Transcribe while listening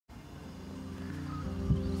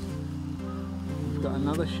got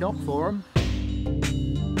another shot for him.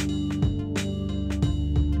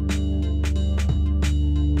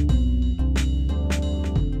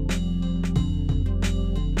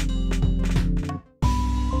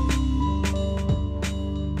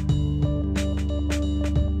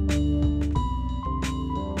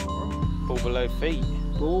 Ball below feet.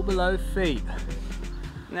 Ball below feet.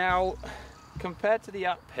 Now, compared to the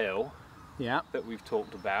uphill, Yeah. that we've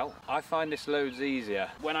talked about, I find this loads easier.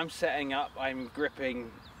 When I'm setting up, I'm gripping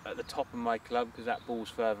at the top of my club because that ball's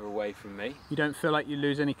further away from me. You don't feel like you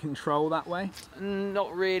lose any control that way?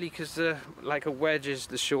 Not really, because like a wedge is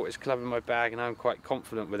the shortest club in my bag and I'm quite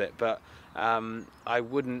confident with it, but I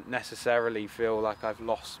wouldn't necessarily feel like I've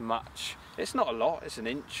lost much. It's not a lot, it's an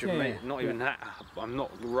inch, not even that. I'm not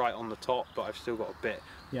right on the top, but I've still got a bit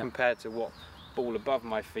compared to what ball above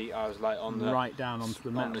my feet. I was like on the right down onto the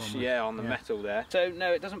metal. On the metal there. So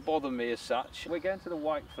no, it doesn't bother me as such. We're going to the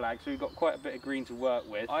white flag, so we've got quite a bit of green to work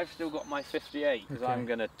with. I've still got my 58 because I'm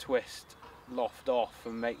going to twist loft off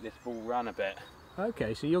and make this ball run a bit.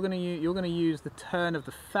 Okay, so you're going to use the turn of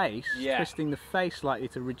the face, twisting the face slightly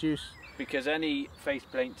to reduce. Because any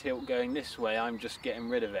faceplate tilt going this way, I'm just getting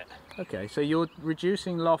rid of it. Okay, so you're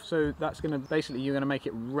reducing loft, so that's going to basically you're going to make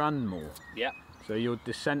it run more. Yep. So your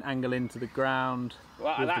descent angle into the ground.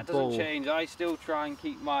 Well, that doesn't change. I still try and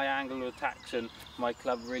keep my angle of attack and my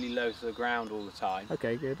club really low to the ground all the time.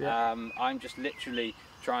 Okay, good. Yeah. I'm just literally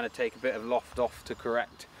trying to take a bit of loft off to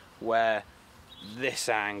correct where this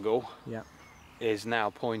angle is now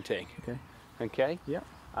pointing. Okay. Okay. Yeah.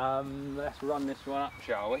 Let's run this one up,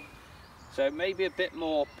 shall we? So maybe a bit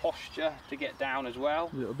more posture to get down as well.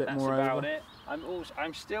 A little bit That's more about over. it.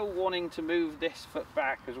 I'm still wanting to move this foot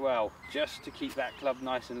back as well, just to keep that club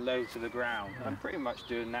nice and low to the ground. I'm pretty much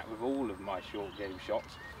doing that with all of my short game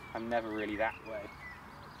shots. I'm never really that way.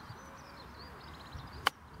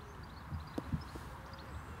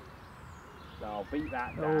 So I'll beat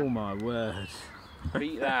that down. Oh my word.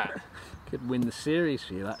 Beat that. Could win the series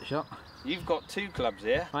for you, that shot. You've got two clubs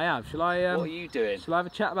here. I have. Shall I? What are you doing? Shall I have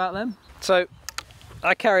a chat about them? So,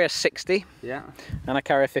 I carry a 60. Yeah. And I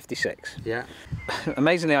carry a 56. Yeah.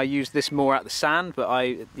 Amazingly, I use this more at the sand, but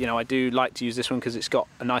I do like to use this one because it's got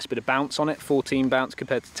a nice bit of bounce on it, 14 bounce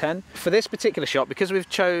compared to 10. For this particular shot, because we've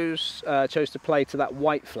chose to play to that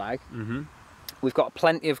white flag, we've got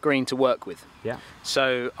plenty of green to work with. Yeah.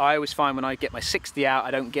 So I always find when I get my 60 out,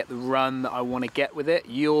 I don't get the run that I want to get with it.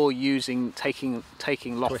 You're taking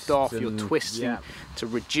loft off, you're twisting to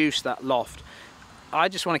reduce that loft. I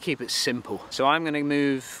just want to keep it simple. So I'm going to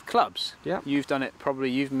move clubs. Yeah. You've done it,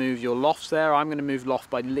 you've moved your lofts there. I'm going to move loft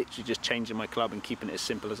by literally just changing my club and keeping it as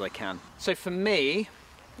simple as I can. So for me,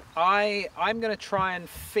 I'm going to try and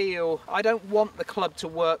feel, I don't want the club to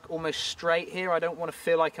work almost straight here. I don't want to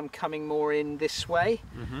feel like I'm coming more in this way.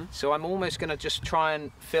 So I'm almost going to just try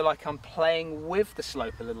and feel like I'm playing with the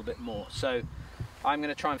slope a little bit more. So I'm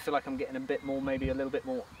going to try and feel like I'm getting a bit more, maybe a little bit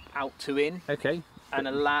more out to in. Okay. And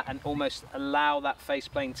almost allow that face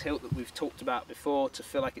plane tilt that we've talked about before to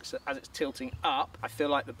feel like as it's tilting up, I feel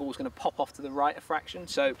like the ball's going to pop off to the right a fraction.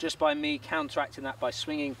 So just by me counteracting that by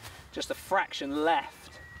swinging just a fraction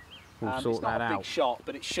left, it's not a big shot,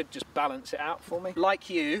 but it should just balance it out for me. Like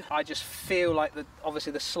you, I just feel like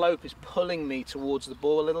obviously the slope is pulling me towards the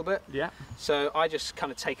ball a little bit. Yeah. So I just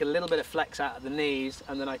kind of take a little bit of flex out of the knees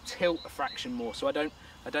and then I tilt a fraction more. So I don't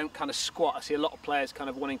kind of squat. I see a lot of players kind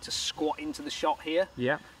of wanting to squat into the shot here.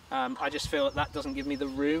 Yeah. I just feel that doesn't give me the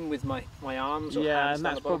room with my arms or hands. And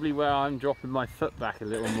that's probably where I'm dropping my foot back a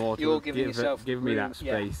little more. You're giving yourself give me that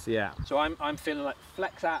space. Yeah. So I'm feeling like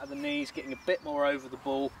flex out of the knees, getting a bit more over the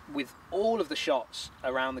ball. With all of the shots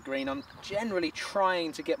around the green, I'm generally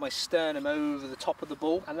trying to get my sternum over the top of the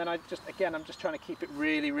ball, and then I'm just trying to keep it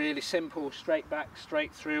really, really simple, straight back,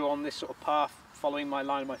 straight through on this sort of path, following my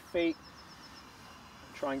line of my feet.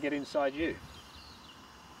 Try and get inside you.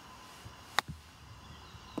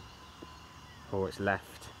 Oh, it's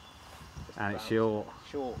left, and it's short.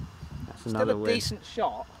 Short. That's another Still a decent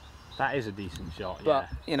shot. That is a decent shot, but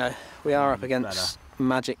you know, we are up against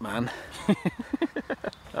Magic Man.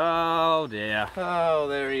 Oh dear. Oh,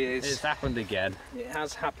 there he is. It's happened again. It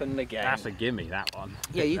has happened again. That's a gimme, that one.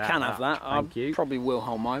 Yeah, you can have that. Thank you. Probably will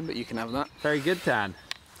hold mine, but you can have that. Very good, Dan.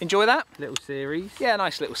 Enjoy that. Little series. Yeah,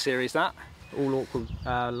 nice little series that. all awkward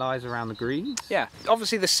lies around the greens. Yeah,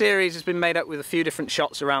 obviously the series has been made up with a few different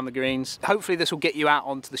shots around the greens. Hopefully this will get you out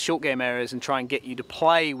onto the short game areas and try and get you to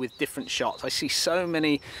play with different shots. I see so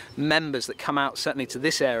many members that come out, certainly to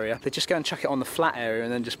this area, they just go and chuck it on the flat area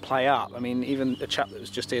and then just play up. I mean, even a chap that was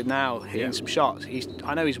just here now hitting some shots,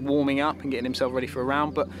 I know he's warming up and getting himself ready for a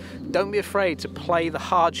round, but don't be afraid to play the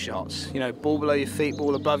hard shots. You know, ball below your feet,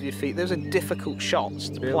 ball above your feet. Those are difficult shots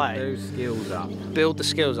to play. Build those skills up. Build the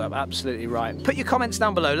skills up, absolutely right. Put your comments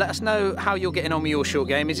down below. Let us know how you're getting on with your short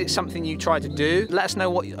game. Is it something you try to do? Let us know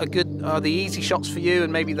what are the easy shots for you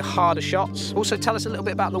and maybe the harder shots. Also tell us a little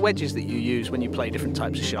bit about the wedges that you use when you play different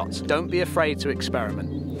types of shots. Don't be afraid to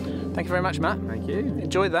experiment. Thank you very much, Matt. Thank you.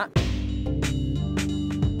 Enjoyed that.